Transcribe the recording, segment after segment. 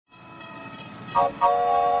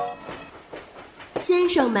先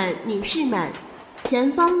生们、女士们，前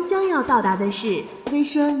方将要到达的是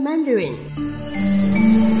Visual Mandarin。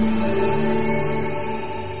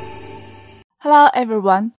 Hello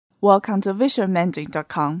everyone, welcome to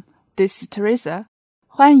visualmandarin.com. This is Teresa.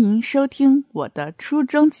 欢迎收听我的初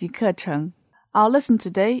中级课程。Our lesson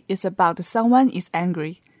today is about someone is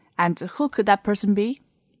angry, and who could that person be?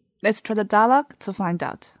 Let's try the dialogue to find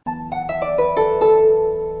out.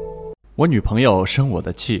 我女朋友生我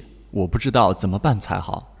的气，我不知道怎么办才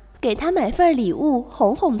好。给她买份礼物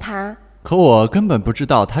哄哄她。可我根本不知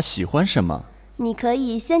道她喜欢什么。你可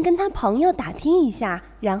以先跟她朋友打听一下，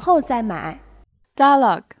然后再买。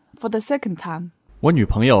Dialogue for the second time. 我女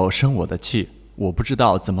朋友生我的气，我不知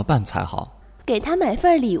道怎么办才好。给她买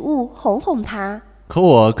份礼物哄哄她。可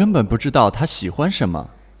我根本不知道她喜欢什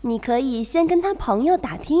么。你可以先跟她朋友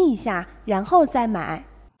打听一下，然后再买。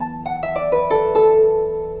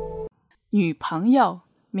女朋友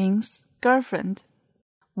means girlfriend.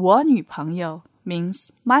 我女朋友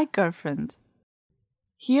means my girlfriend.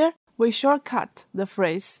 Here we shortcut the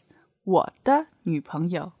phrase 我的女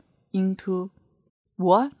朋友 into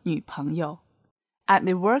我女朋友, and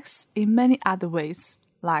it works in many other ways,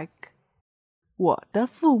 like 我的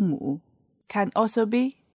父母 can also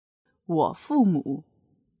be 我父母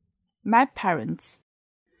my parents.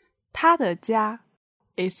 他的家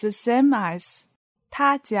is the same as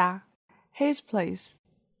他家 his place.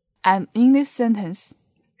 And in this sentence,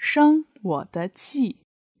 生我的气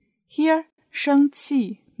here 生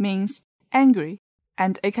气 means angry,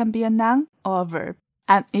 and it can be a noun or a verb.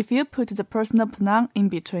 And if you put the personal pronoun in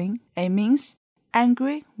between, it means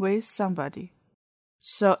angry with somebody.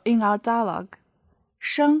 So in our dialogue,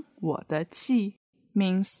 生我的气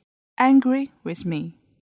means angry with me.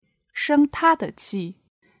 生他的气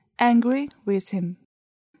angry with him.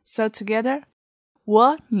 So together,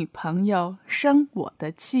 我女朋友生我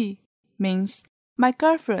的气 means my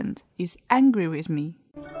girlfriend is angry with me.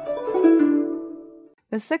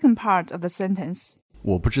 The second part of the sentence,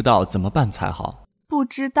 我不知道怎么办才好。不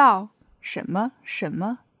知道什么什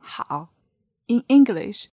么好. In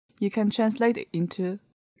English, you can translate it into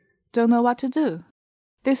don't know what to do.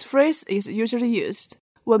 This phrase is usually used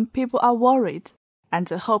when people are worried and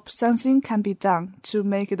hope something can be done to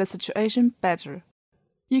make the situation better.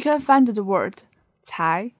 You can find the word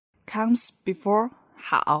才 comes before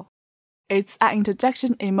好. It's an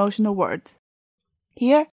interjection emotional word.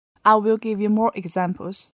 Here, I will give you more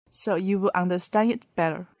examples so you will understand it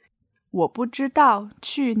better. 我不知道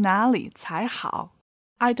去哪里才好.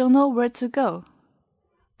 I don't know where to go.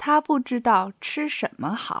 他不知道吃什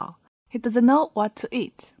么好. He doesn't know what to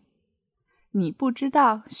eat. 你不知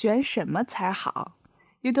道选什么才好.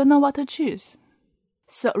 You don't know what to choose.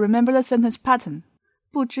 So remember the sentence pattern.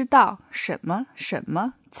 不知道什么什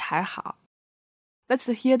么才好.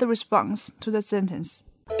 Let's hear the response to the sentence.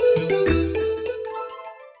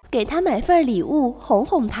 给她买份礼物哄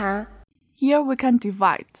哄她。Here we can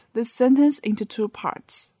divide this sentence into two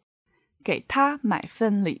parts. 给她买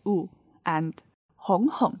份礼物 and 哄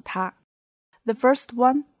哄她. The first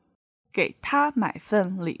one, 给她买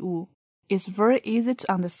份礼物 is very easy to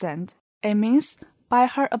understand. It means buy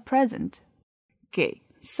her a present. 给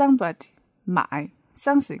somebody 买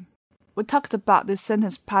something. We talked about this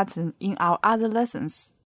sentence pattern in our other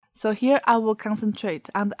lessons. So here I will concentrate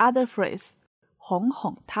on the other phrase, 哄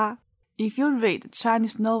哄她. If you read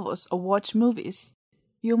Chinese novels or watch movies,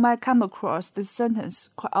 you might come across this sentence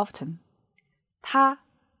quite often. 她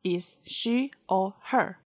is she or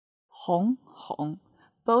her. 哄哄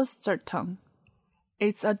both third tone.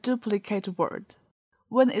 It's a duplicate word.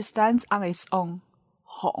 When it stands on its own,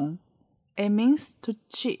 哄, it means to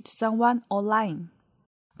cheat someone or lying.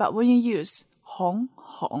 But when you use 哄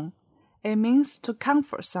哄, it means to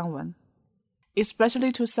comfort someone,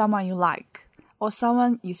 especially to someone you like, or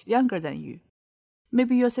someone is younger than you,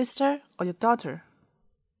 maybe your sister or your daughter.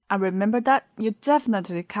 And remember that you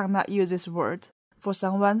definitely cannot use this word for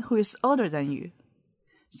someone who is older than you.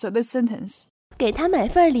 So this sentence, 给她买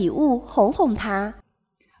份礼物哄哄她。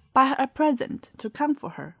buy her a present to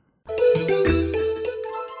comfort her.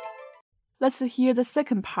 Let's hear the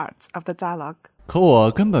second part of the dialogue. 可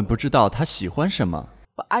我根本不知道她喜欢什么。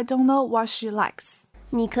But I don't know what she likes.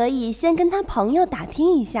 你可以先跟她朋友打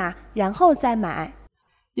听一下，然后再买。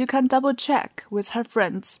You can double check with her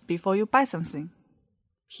friends before you buy something.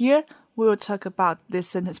 Here we will talk about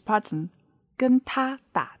this sentence pattern. 跟她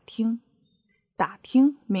打听. 打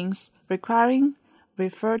听 means requiring,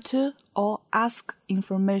 refer to, or ask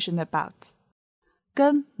information about.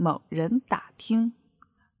 跟某人打听.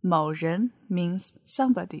 某人 means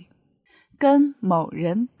somebody. 跟某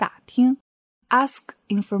人打听 Ask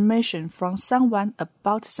information from someone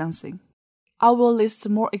about something. I will list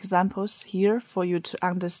more examples here for you to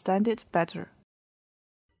understand it better.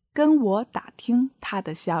 跟我打听他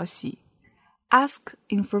的消息。Ask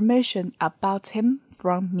information about him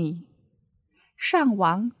from me. 上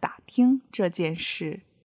网打听这件事。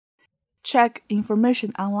Check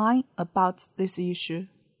information online about this issue.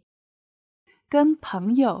 跟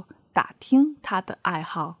朋友打听他的爱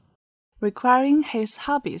好。Requiring his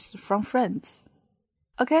hobbies from friends.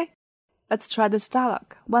 Okay, let's try this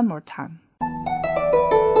dialogue one more time.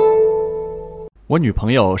 我女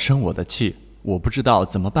朋友生我的气，我不知道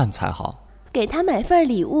怎么办才好。给她买份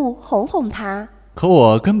礼物哄哄她。可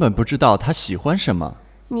我根本不知道她喜欢什么。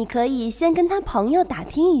你可以先跟她朋友打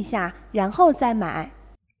听一下，然后再买。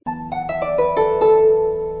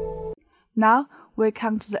Now we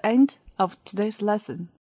come to the end of today's lesson.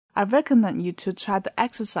 I recommend you to try the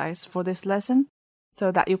exercise for this lesson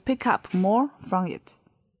so that you pick up more from it.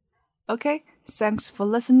 Okay, thanks for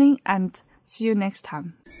listening and see you next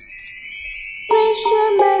time.